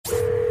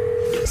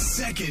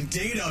Second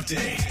date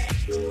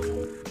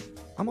update.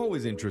 I'm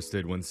always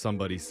interested when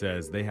somebody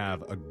says they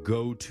have a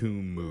go-to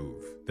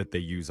move that they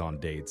use on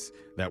dates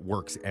that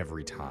works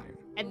every time.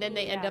 And then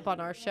they end up on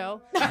our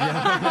show.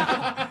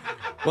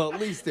 Well, at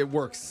least it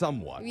works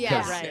somewhat.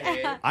 Yeah, 'cause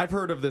right. I've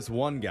heard of this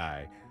one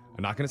guy.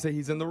 I'm not going to say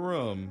he's in the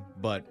room,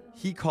 but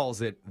he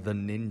calls it the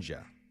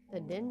ninja. The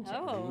ninja.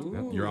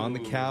 Oh. You're on the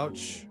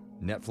couch,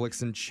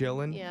 Netflix and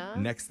chilling. Yeah.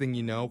 Next thing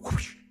you know,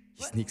 whoosh,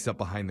 he sneaks up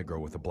behind the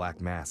girl with a black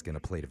mask and a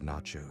plate of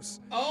nachos.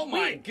 Oh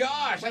my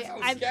gosh, that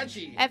sounds I'm-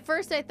 sketchy. At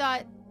first I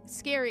thought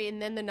scary, and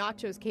then the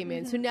nachos came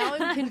in. So now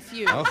I'm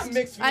confused. Oh.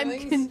 Mixed I'm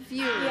feelings?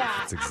 confused. Yeah.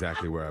 That's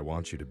exactly where I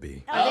want you to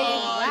be. Are they,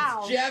 Oh, wow.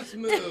 it's Jeff's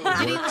move.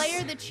 Did he Works.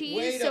 layer the cheese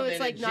Wait a so it's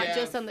like minute, not Jeff.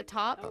 just on the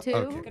top too?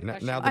 Okay,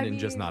 now the I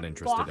ninja's mean, not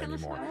interested guac on the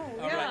anymore. side?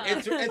 All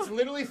right. It's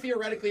literally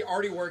theoretically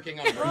already working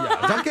on her.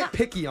 Yeah, don't get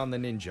picky on the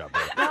ninja,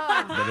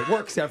 but it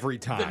works every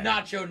The time.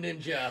 Nacho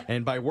Ninja.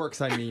 And by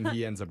works, I mean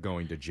he ends up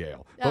going to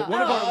jail. But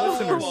one of our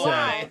listeners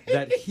said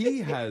that he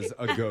has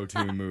a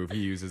go-to move he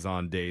uses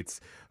on dates.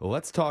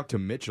 Let's talk to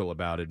Mitchell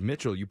about it.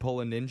 Mitchell, you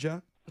pull a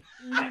ninja?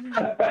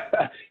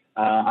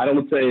 I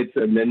don't say it's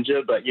a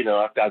ninja, but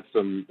I've got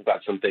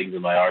some things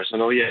in my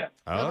arsenal. Yeah.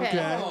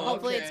 Okay. Oh,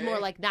 Hopefully it's okay. more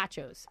like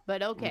nachos,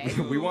 but okay.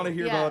 We want to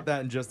hear Yeah. about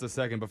that in just a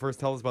second. But first,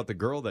 tell us about the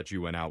girl that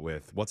you went out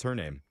with. What's her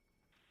name?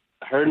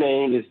 Her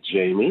name is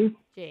Jamie.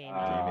 Jamie.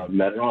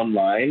 Met her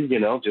online,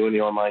 doing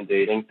the online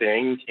dating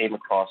thing. Came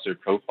across her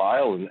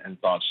profile and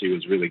thought she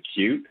was really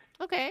cute.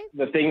 Okay.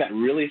 The thing that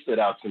really stood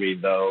out to me,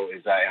 though,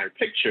 is that in her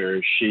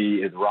picture, she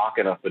is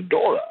rocking a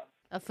fedora.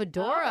 A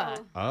fedora.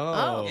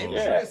 Oh,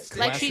 Interesting.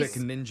 Like classic she's-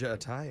 ninja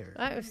attire.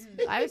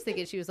 I was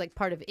thinking she was like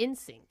part of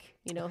NSYNC,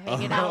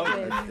 hanging out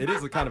with. It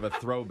is a kind of a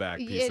throwback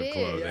piece It of is.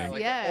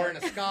 clothing. Yeah. Or in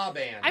a ska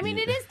band. I mean,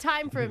 it is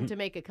time for him to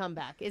make a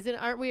comeback,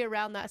 aren't we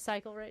around that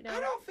cycle right now? I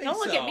don't think Don't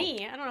look so. at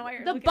me. I don't know why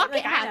you're The looking bucket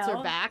like, I hats know.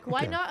 are back.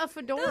 Why not a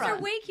fedora? Those are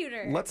way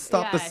cuter. Let's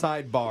stop the Yeah.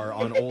 sidebar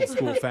on old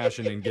school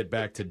fashion and get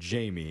back to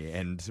Jamie.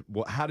 And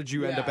how did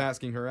you end up Yeah.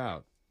 asking her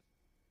out?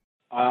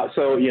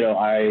 So,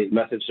 I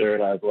messaged her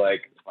and I was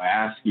like, if I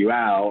ask you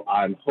out,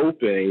 I'm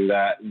hoping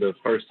that the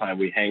first time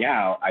we hang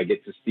out, I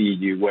get to see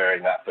you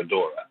wearing that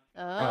fedora.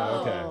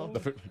 Oh,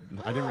 okay.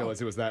 I didn't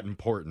realize it was that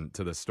important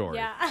to the story.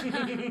 Yeah.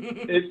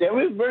 It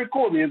was very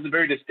cool. I mean, it's a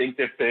very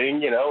distinctive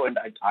thing, and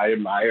I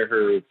admire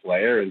her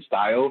flair and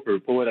style for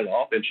pulling it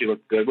off, and she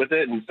looked good with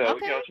it. And so,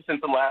 Okay. she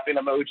sent some laughing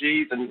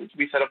emojis, and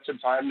we set up some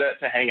time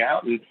to hang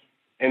out, and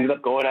ended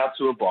up going out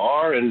to a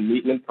bar and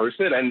meeting in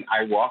person. And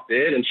I walked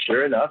in, and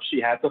sure enough,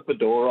 she had the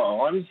fedora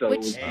on. So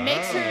Which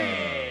makes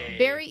her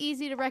very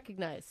easy to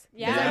recognize. 'Cause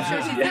Yeah. I'm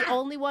sure she's the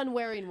only one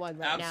wearing one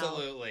right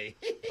Absolutely.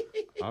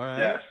 All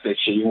right. yes,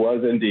 she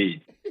was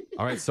indeed.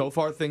 All right. So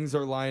far, things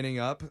are lining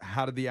up.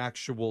 How did the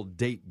actual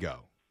date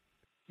go?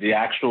 The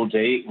actual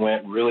date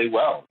went really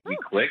well. We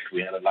clicked.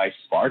 We had a nice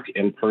spark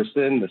in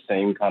person. The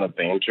same kind of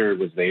banter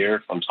was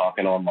there from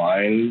talking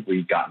online.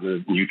 We got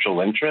the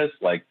mutual interests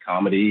like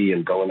comedy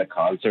and going to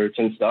concerts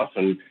and stuff,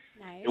 and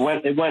Nice. it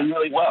went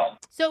really well. now.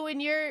 So when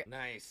you're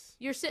Nice.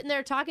 sitting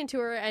there talking to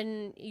her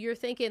and you're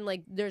thinking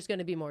like there's going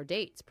to be more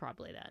dates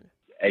probably then.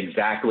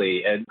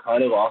 Exactly, and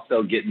kind of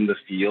also getting the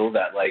feel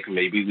that like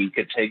maybe we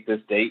could take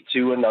this date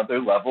to another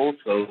level.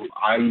 So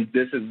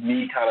this is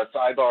me kind of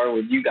sidebar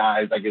with you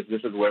guys. I guess this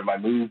is where my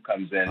move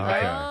comes in. Okay.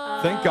 Right?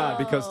 Thank God,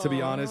 because to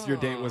be honest, your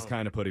date was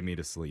kind of putting me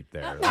to sleep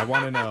there. I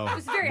want to know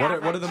was very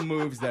what are the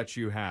moves that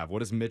you have? What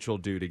does Mitchell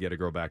do to get a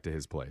girl back to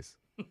his place?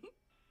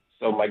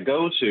 So my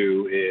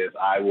go-to is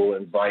I will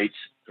invite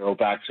girl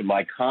back to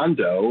my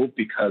condo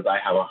because I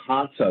have a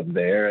hot tub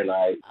there and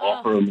I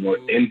offer a more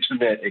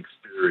intimate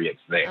experience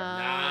there.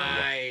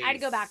 Nice. I had to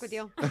go back with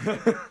you.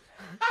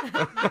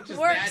 Just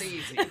Works. that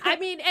easy. I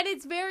mean, and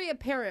it's very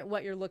apparent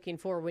what you're looking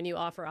for when you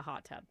offer a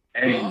hot tub.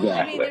 Exactly.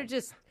 I mean, they're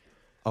just.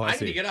 Oh, I I need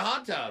to see. get a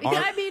hot tub.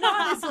 I mean,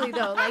 honestly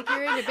though, like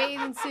you're in a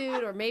bathing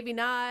suit or maybe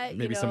not.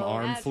 Maybe some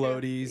arm that's true.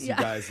 floaties. Yeah.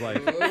 You guys like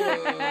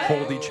Ooh.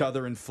 hold each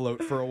other and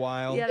float for a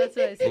while. Yeah, that's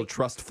what I little said.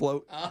 trust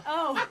float.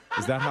 Oh.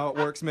 Is that how it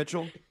works,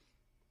 Mitchell?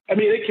 I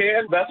mean, it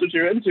can. If that's what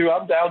you're into.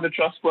 I'm down to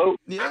trust float.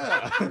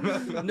 Yeah.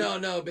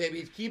 No,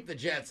 baby. Keep the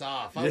jets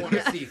off. I want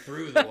to see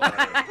through the water.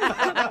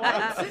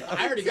 I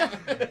already got.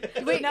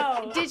 Wait,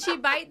 No. Did she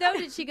bite though?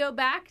 Did she go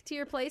back to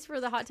your place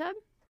for the hot tub?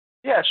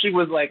 Yeah, she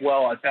was like,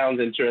 well, it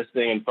sounds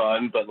interesting and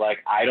fun, but like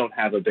I don't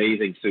have a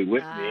bathing suit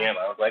with me. And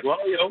I was like, well,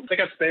 I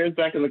got spares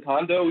back in the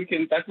condo.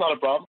 That's not a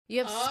problem.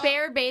 You have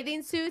spare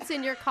bathing suits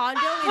in your condo?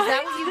 Is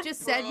that what you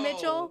just said, Bro.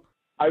 Mitchell?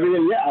 I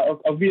mean, yeah,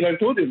 I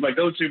told you it's my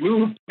go-to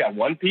move. I got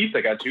one piece, I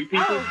got two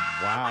pieces.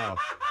 Wow.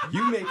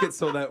 You make it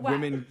so that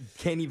women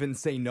can't even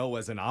say no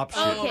as an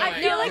option. Okay. Oh I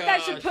my feel like that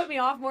gosh. should put me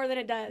off more than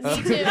it does.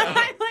 Me too. I'm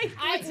like,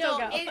 I let's still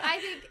know. go. I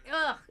think.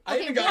 Ugh. I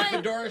Okay, even got a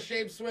one,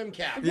 fedora-shaped swim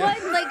cap.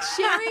 one, like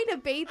sharing a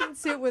bathing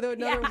suit with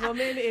another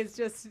woman is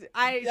just.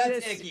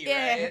 That's icky,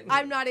 right?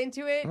 I'm not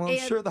into it. Well, I'm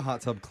and sure the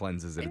hot tub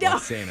cleanses it, No.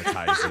 like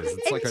sanitizes.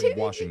 It's like a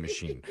washing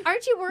machine.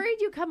 Aren't you worried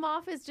you come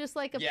off as just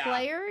like a Yeah.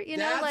 player? You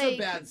know, That's like a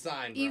bad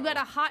sign, bro. you got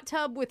a hot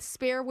tub with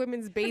spare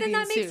women's bathing But then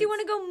that makes suits. you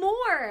want to go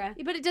more.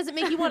 But it doesn't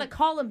make you want to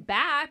call him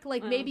back.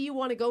 Like maybe you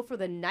want to go for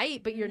the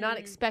night, but you're not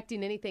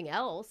expecting anything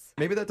else.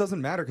 Maybe that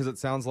doesn't matter because it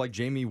sounds like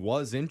Jamie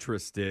was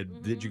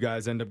interested. Did you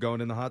guys end up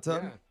going in the hot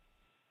tub? Yeah.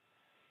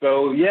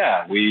 So,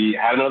 yeah, we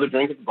had another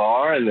drink at the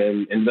bar and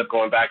then ended up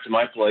going back to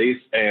my place.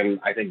 And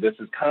I think this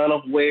is kind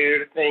of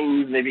where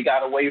things maybe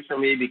got away from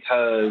me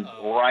because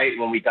right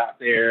when we got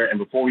there and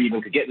before we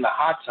even could get in the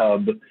hot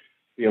tub,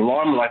 the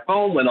alarm on my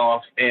phone went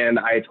off and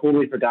I had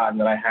totally forgotten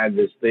that I had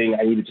this thing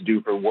I needed to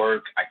do for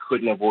work. I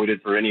couldn't avoid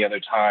it for any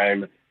other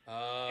time.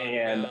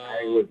 And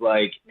I was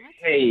like,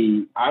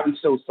 hey, I'm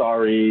so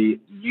sorry.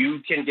 You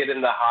can get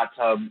in the hot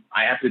tub.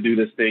 I have to do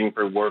this thing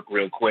for work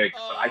real quick.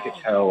 But I could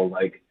tell,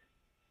 like,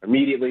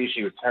 immediately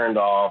she was turned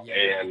off.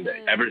 And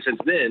ever since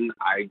then,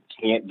 I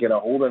can't get a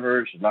hold of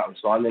her. She's not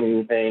responding to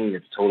anything.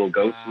 It's total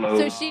ghost mode.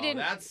 So she didn't.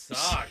 That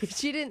sucks.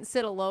 She didn't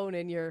sit alone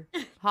in your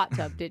hot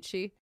tub, did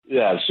she?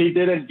 Yeah, she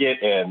didn't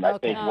get in. I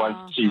Okay. think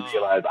once she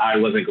realized I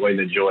wasn't going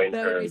to join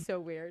That her. would be so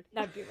weird.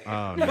 That'd be weird.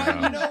 Oh, But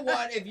you no. know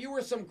what? If you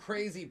were some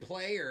crazy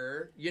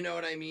player, you know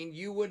what I mean?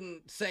 You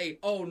wouldn't say,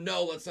 oh,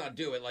 no, let's not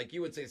do it. Like, you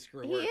would say,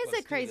 screw He work, is let's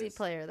a do crazy this.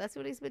 player. That's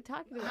what he's been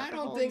talking about. I the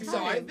don't whole think so.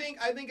 time.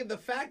 I think the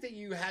fact that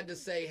you had to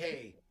say,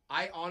 hey,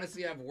 I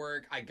honestly have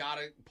work. I got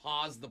to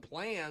pause the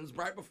plans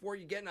right before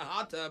you get in a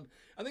hot tub.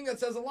 I think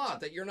that says a lot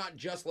that you're not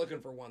just looking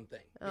for one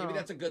thing. Maybe Oh.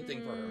 that's a good thing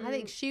for her. I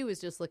think she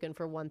was just looking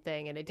for one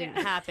thing and it didn't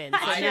happen. So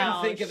I didn't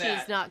now think of she's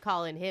that. not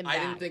calling him I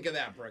back. didn't think of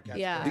that, Brooke. That's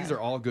Yeah. good. These are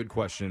all good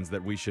questions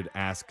that we should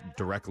ask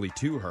directly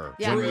to her.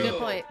 Yeah, True. good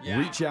point. Yeah.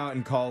 Reach out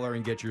and call her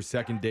and get your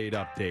second date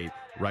update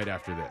right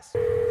after this.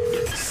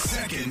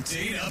 Second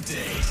date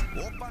update.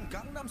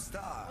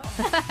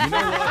 You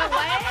know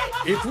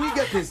what? If we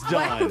get this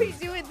Why are we done,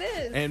 doing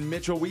this? and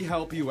Mitchell, we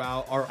help you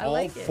out, are I all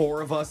like it.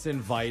 four of us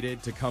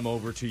invited to come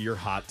over to your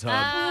hot tub?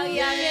 Oh,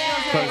 yeah,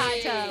 Yay. hot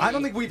tub. I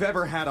don't think we've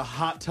ever had a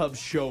hot tub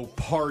show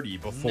party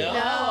before.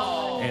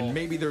 No. And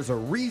maybe there's a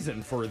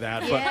reason for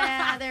that,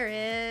 Yeah, there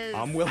is.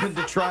 but I'm willing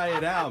to try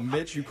it out.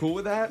 Mitch, you cool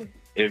with that?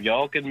 If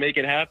y'all can make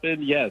it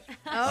happen, yes.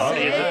 Oh,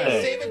 yeah.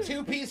 yeah. Save a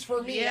two-piece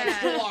for me, Yeah.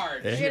 extra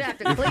large. You're gonna have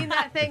to clean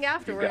that thing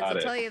afterwards. Got I'll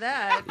it. tell you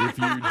that. If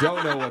you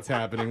don't know what's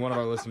happening, one of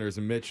our listeners,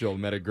 Mitchell,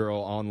 met a girl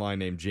online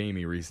named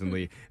Jamie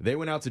recently. They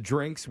went out to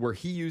drinks where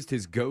he used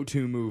his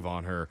go-to move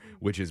on her,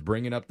 which is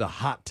bringing up the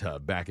hot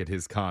tub back at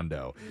his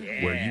condo,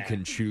 where you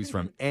can choose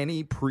from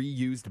any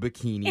pre-used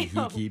bikini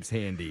he keeps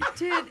handy,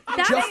 Dude,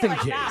 that just in like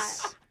case.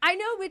 that. I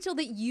know, Mitchell,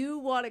 that you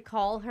want to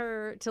call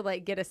her to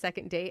like get a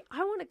second date. I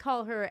want to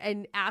call her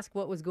and ask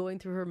what was going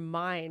through her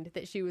mind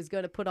that she was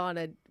going to put on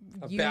a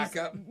used,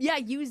 backup? Yeah,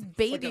 used Like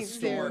bathing a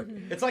store.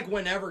 suit. It's like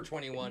whenever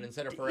 21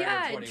 instead of forever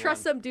Yeah, 21.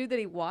 trust some dude that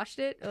he washed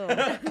it. Oh,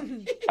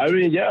 I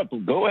mean, yeah,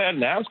 go ahead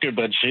and ask her,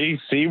 but she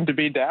seemed to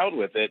be down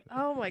with it.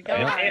 oh my And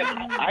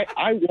god.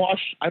 I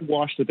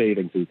wash the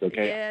bathing suits,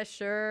 okay? Yeah,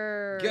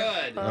 sure.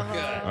 Good, good.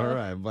 All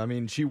right. I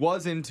mean, she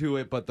was into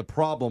it, but the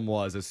problem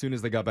was as soon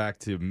as they got back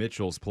to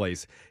Mitchell's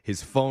place,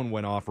 his phone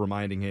went off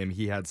reminding him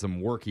he had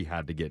some work he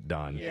had to get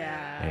done.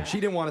 Yeah. And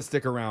she didn't want to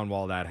stick around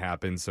while that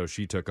happened, so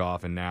she took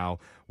off. And now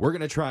we're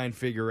going to try and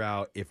figure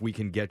out if we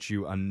can get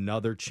you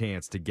another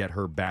chance to get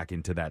her back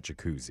into that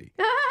jacuzzi.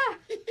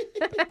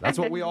 That's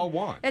what we all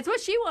want. It's what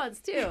she wants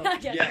too.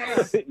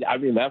 Yes. I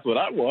mean, that's what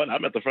I want.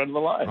 I'm at the front of the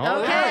line. All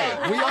Okay.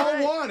 right. We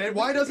all want it.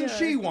 Why doesn't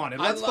she want it?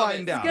 I Let's love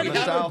find it. out. We gonna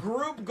have Let's a all-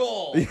 group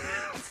goal.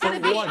 For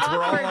once, we're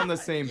all awkward. on the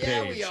same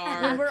Yeah, page. we When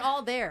are. we're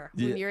all there,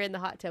 when Yeah. you're in the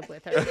hot tub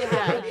with her.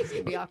 Yeah, it's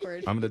gonna be awkward.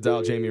 I'm going to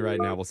dial Jamie right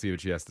now. We'll see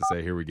what she has to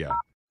say. Here we go.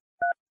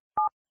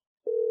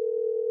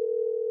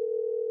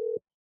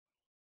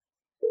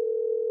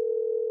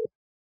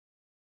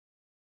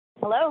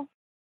 Hello.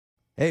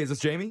 Hey, is this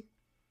Jamie?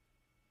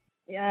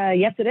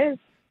 Yes, it is.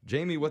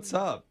 Jamie, what's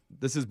up?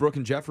 This is Brooke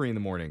and Jeffrey in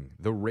the morning,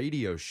 the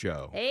radio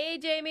show. Hey,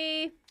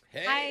 Jamie.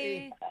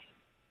 Hey.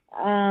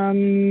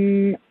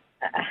 I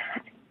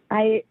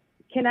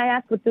can I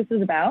ask what this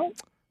is about?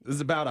 This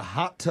is about a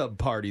hot tub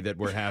party that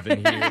we're having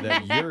here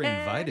that you're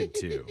invited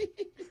to.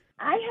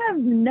 I have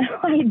no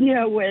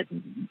idea what's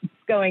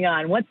going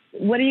on. What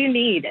do you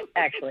need,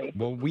 actually?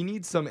 Well, we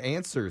need some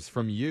answers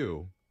from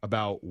you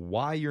about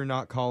why you're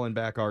not calling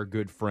back our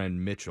good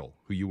friend Mitchell,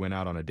 who you went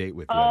out on a date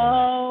with the other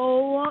night.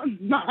 Oh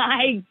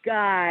my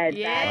God.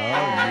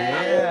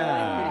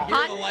 Yeah.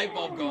 Hear the light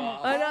bulb go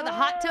off. Oh no, the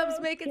hot tub's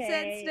making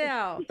Okay. sense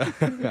now.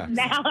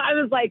 Now I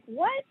was like,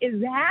 what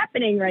is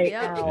happening right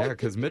Yep. now? Yeah,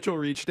 because Mitchell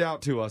reached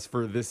out to us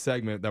for this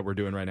segment that we're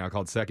doing right now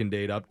called Second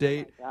Date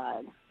Update.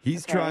 God.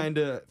 He's Okay. trying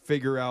to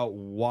figure out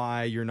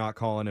why you're not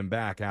calling him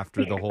back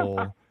after the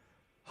whole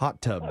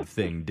hot tub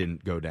thing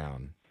didn't go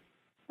down.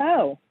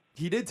 Oh.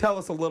 He did tell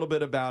us a little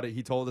bit about it.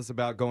 He told us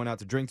about going out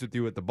to drinks with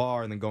you at the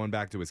bar and then going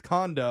back to his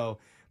condo,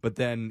 but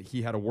then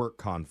he had a work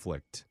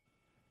conflict.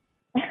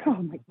 Oh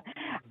my God.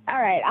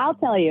 All right, I'll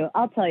tell you.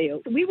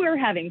 We were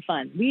having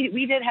fun.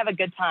 We did have a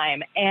good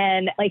time.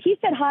 And like he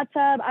said, hot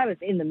tub, I was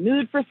in the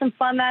mood for some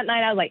fun that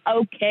night. I was like,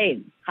 okay,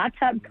 hot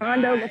tub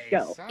condo, let's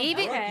go. Sounds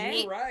Even like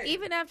you were right.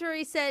 even after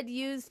he said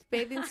used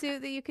bathing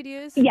suit that you could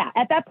use. Yeah,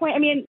 at that point, I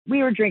mean,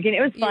 we were drinking.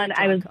 It was You were fun.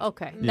 I was drunk.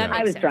 Okay. Yeah. That makes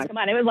I was sense. drunk. Come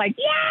on, it was like,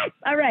 yes,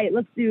 all right,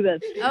 let's do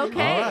this. Okay.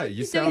 All right,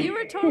 you so sound- you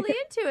were totally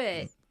into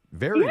it.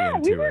 Very Yeah,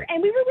 into we were, it.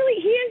 and we were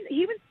really.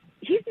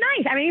 He's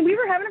nice. I mean, we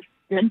were having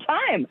a good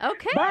time.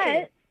 Okay.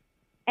 But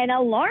an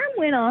alarm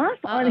went off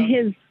on Uh-oh.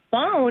 his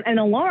phone, and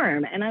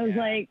I was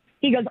like,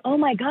 he goes, oh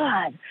my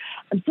God,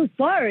 I'm so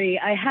sorry.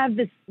 I have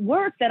this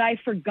work that I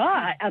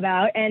forgot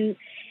about. And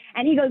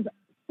he goes,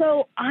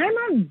 so I'm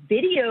a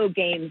video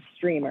game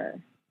streamer.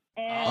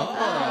 And,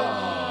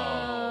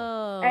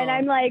 Oh. and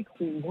I'm like,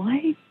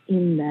 what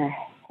in the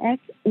heck?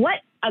 What?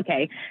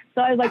 Okay.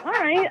 So I was like, all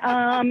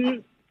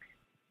right,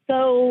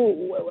 so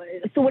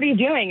what are you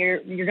doing?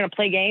 You're going to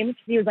play games?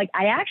 He was like,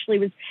 I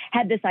actually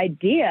had this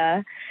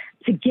idea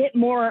to get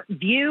more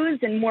views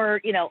and more,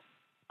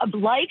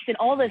 likes and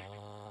all this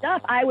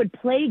stuff. I would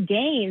play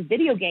games,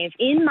 video games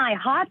in my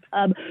hot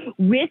tub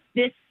with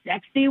this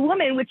sexy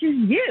woman, which is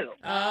you.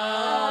 Oh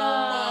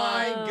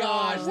my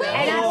gosh, that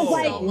And I was makes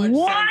like, so much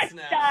what sense the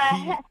now.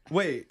 heck?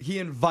 Wait, he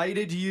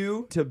invited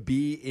you to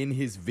be in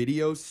his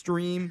video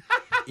stream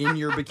in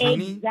your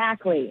bikini?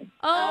 Exactly.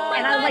 Oh my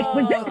And I was like,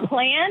 was this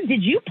planned?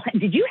 Did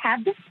you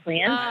have this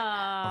planned?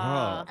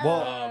 Oh,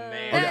 well, Oh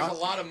man, Okay, there's a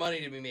lot of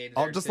money to be made.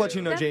 I'll there, just let too.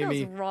 you know, That feels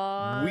Jamie,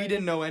 wrong. we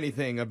didn't know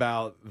anything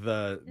about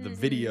the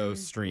video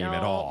stream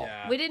at No. all.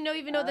 Yeah. We didn't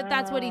even know that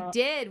that's what he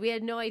did. We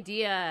had no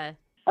idea.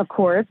 Of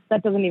course.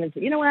 That doesn't even,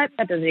 you know what?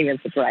 That doesn't even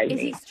surprise Is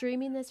me. he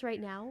streaming this right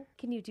now?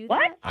 Can you do What?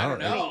 that? I don't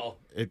know.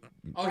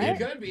 Oh, he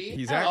could be.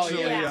 He's Oh,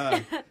 actually yeah.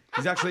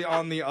 he's actually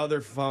on the other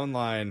phone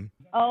line,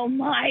 Oh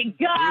my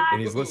God.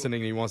 and he's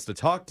listening and he wants to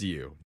talk to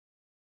you.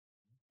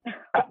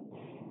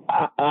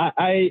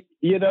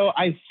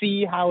 I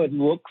see how it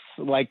looks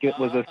like it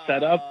was a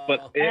setup,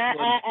 but it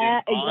was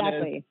an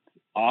Exactly.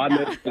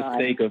 honest God.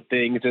 mistake of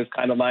things just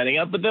kind of lining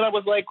up. But then I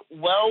was like,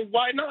 well,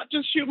 why not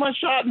just shoot my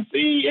shot and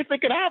see if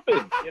it could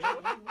happen? You know?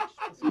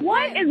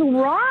 What is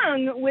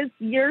wrong with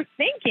your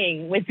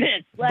thinking with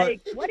this?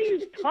 Like, what are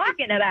you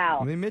talking I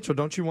about? mean, Mitchell,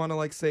 don't you want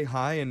to say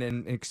hi and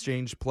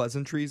exchange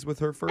pleasantries with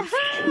her first?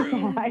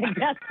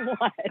 Guess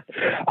what?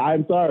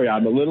 I'm sorry,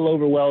 I'm a little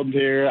overwhelmed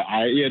here.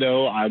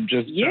 I'm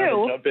just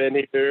trying to jump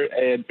in here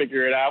and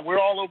figure it out. We're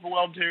all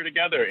overwhelmed here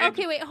together. And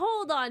Okay, wait,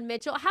 hold on,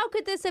 Mitchell. How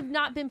could this have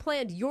not been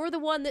planned? You're the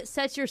one that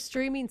sets your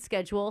streaming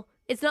schedule.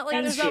 It's not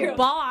like That's there's true. a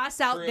boss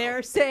out True.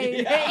 there saying,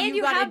 Yeah. hey, And you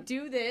you gotta have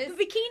do this.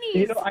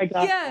 Bikinis.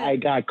 I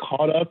got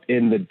caught up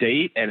in the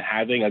date and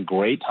having a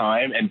great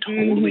time and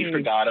totally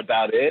forgot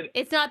about it.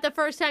 It's not the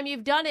first time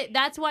you've done it.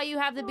 That's why you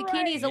have the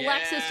bikinis. Yeah.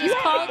 Alexis just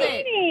called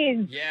it.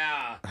 Bikinis.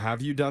 Yeah.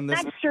 Have you done this?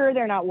 I'm sure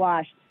they're not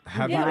washed.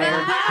 Have you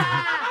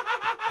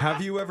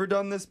have you ever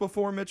done this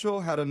before,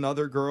 Mitchell? Had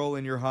another girl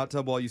in your hot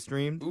tub while you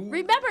streamed?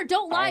 Remember,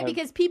 don't lie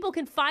because people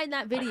can find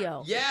that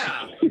video.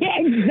 Yeah. Yeah,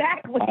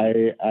 exactly.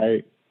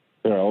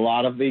 There are a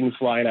lot of things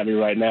flying at me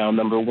right now.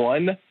 Number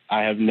one,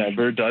 I have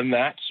never done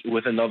that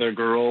with another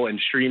girl and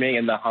streaming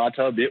in the hot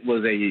tub. It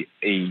was a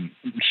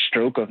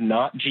stroke of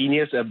not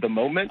genius of the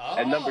moment.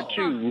 And number Oh.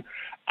 two,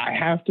 I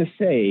have to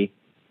say,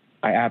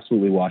 I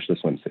absolutely washed the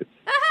swimsuit.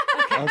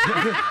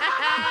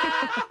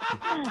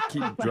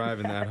 Keep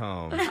driving that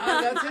home.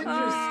 That's interesting.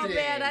 Oh,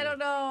 man, I don't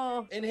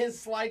know. In his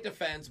slight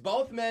defense,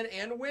 both men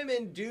and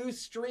women do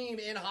stream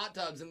in hot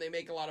tubs and they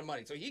make a lot of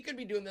money. So he could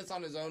be doing this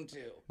on his own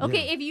too.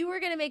 Okay, if you were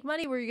going to make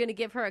money, were you going to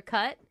give her a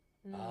cut?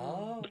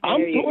 Oh.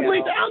 I'm There you totally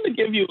go. down to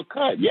give you a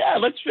cut. Yeah,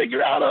 let's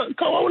figure out a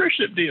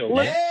co-ownership deal.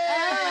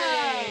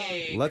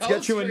 Hey! Let's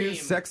get you a new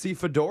Co-stream. sexy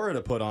fedora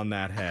to put on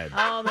that head.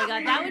 Oh, my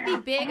God. That would be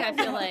big, I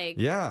feel like.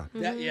 Yeah.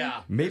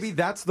 Yeah. Maybe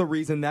that's the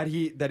reason that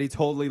he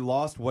totally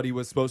lost what he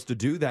was supposed to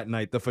do that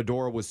night. The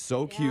fedora was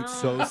so cute,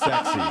 so sexy.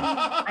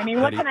 I mean,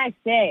 what Buddy. can I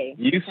say?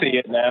 You see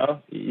it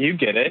now. You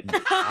get it.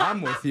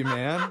 I'm with you,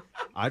 man.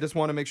 I just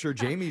want to make sure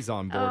Jamie's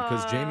on board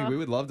because, Jamie, we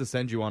would love to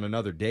send you on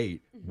another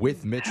date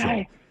with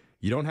Mitchell.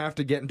 You don't have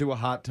to get into a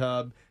hot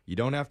tub. You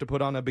don't have to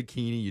put on a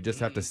bikini. You just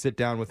have to sit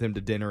down with him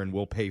to dinner and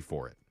we'll pay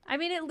for it. I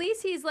mean, at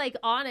least he's like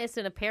honest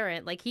and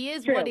apparent. Like he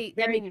is True, what he.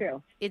 very I mean,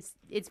 true. It's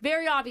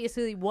very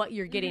obviously what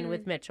you're getting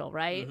with Mitchell,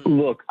 right?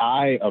 Look,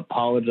 I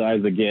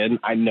apologize again.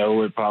 I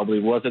know it probably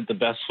wasn't the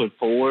best foot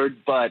forward,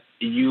 but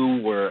you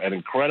were an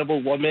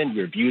incredible woman.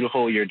 You're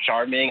beautiful. You're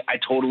charming. I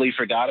totally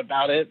forgot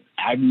about it.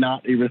 I'm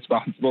not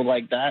irresponsible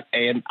like that.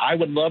 And I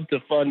would love to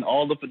fund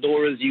all the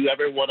fedoras you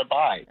ever want to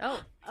buy. Oh,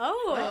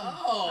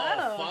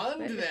 Oh,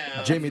 fund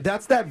them. Jamie,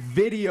 that's that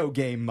video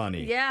game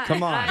money. yeah.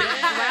 Come on.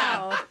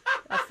 Wow,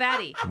 a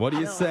fatty. What do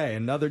you say?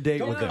 Another date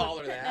Don't with him. call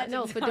her that.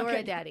 No,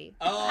 fedora daddy.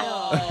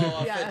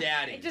 Oh, Yeah. for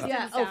daddy. Just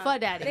Yeah. didn't Oh, sound- fud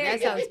daddy. There That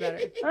you go. sounds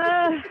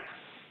better.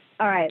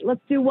 All right, let's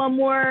do one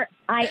more.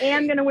 I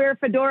am going to wear a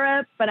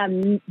fedora, but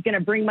I'm going to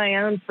bring my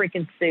own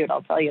freaking suit.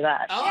 I'll tell you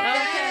that. Okay,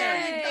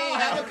 there you go.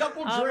 Have a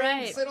couple All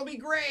drinks. right. It'll be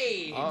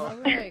great. All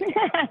right.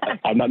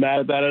 I'm not mad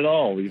at that at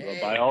all. Hey.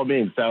 By all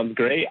means, sounds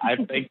great. I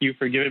thank you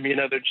for giving me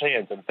another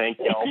chance, and thank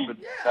y'all for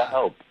the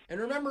help. And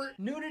remember,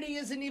 nudity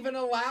isn't even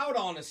allowed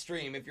on a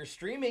stream. If you're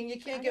streaming, you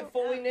can't get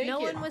fully naked. No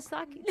one was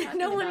talking.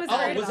 No one was about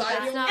worried that. was about I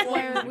That's the not only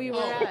where one? we were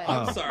Oh, at.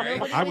 I'm sorry.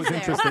 Nobody I was there.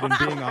 interested in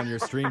being on your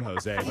stream,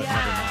 Jose, but never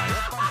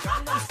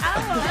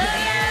mind.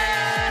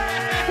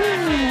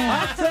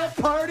 Hot tub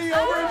party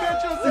over in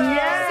Mitchell's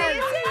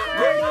house.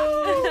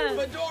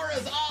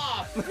 Fedora's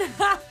off.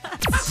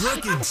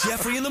 Brooke and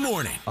Jeffrey in the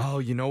morning. Oh,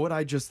 you know what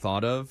I just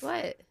thought of?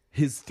 What?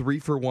 His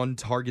 3-for-1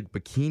 Target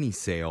bikini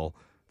sale.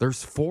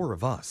 There's 4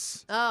 of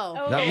us.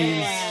 Oh. That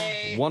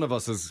Hey. means one of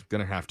us is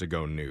going to have to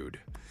go nude.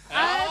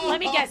 Let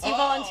me guess, you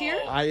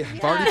volunteer? I've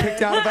already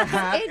picked out a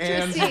hat,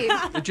 and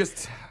Interesting. it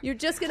just, You're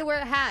just gonna wear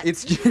a hat.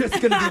 it's just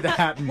going to be the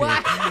hat and me.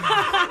 Why?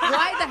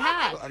 Why the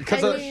hat?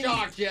 Because I mean,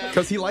 Shocked, Jeff.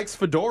 Because he likes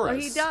fedoras. oh,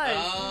 he does.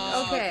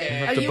 Oh, okay. okay.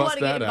 Have Oh, to you bust want to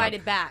get that out.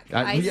 invited back?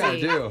 Yeah, I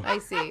see. do. I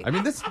see. I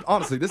mean, this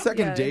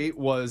second Yeah. date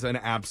was an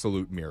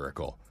absolute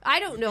miracle. I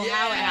don't know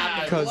how it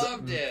happened. I 'Cause-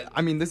 loved it.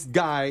 I mean, this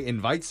guy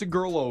invites a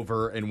girl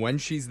over, and when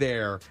she's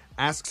there,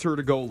 asks her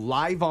to go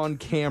live on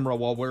camera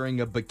while wearing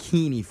a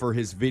bikini for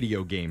his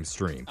video game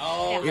stream.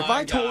 Oh, If my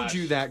I told gosh.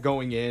 you that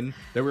going in,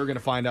 that we were going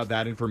to find out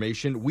that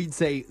information, we'd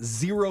say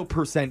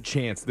 0%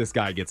 chance this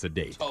guy gets a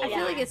date. I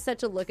feel like it's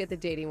such a look at the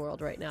dating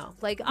world right now.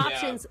 Like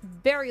options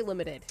very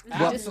limited.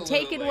 Well- Just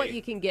taking what Absolutely.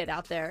 you can get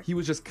out there. He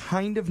was just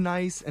kind of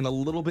nice and a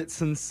little bit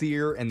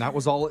sincere, and that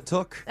was all it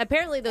took.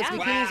 Apparently those Yeah.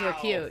 bikinis were Wow.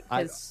 cute.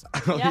 'Cause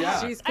Oh, yeah.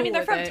 she's I mean, cool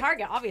they're with from it.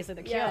 Target. Obviously,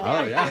 they're cute.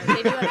 Oh, yeah.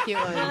 They do have cute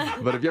ones.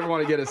 But if you ever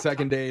want to get a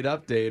second date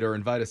update or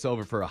invite us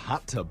over for a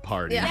hot tub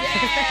party, Yeah.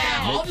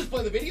 Yeah, I'll just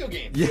play the video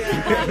game.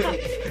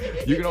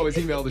 you can always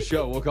email the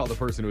show. We'll call the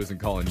person who isn't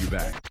calling you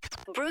back.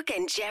 Brooke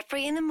and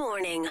Jeffrey in the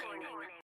morning.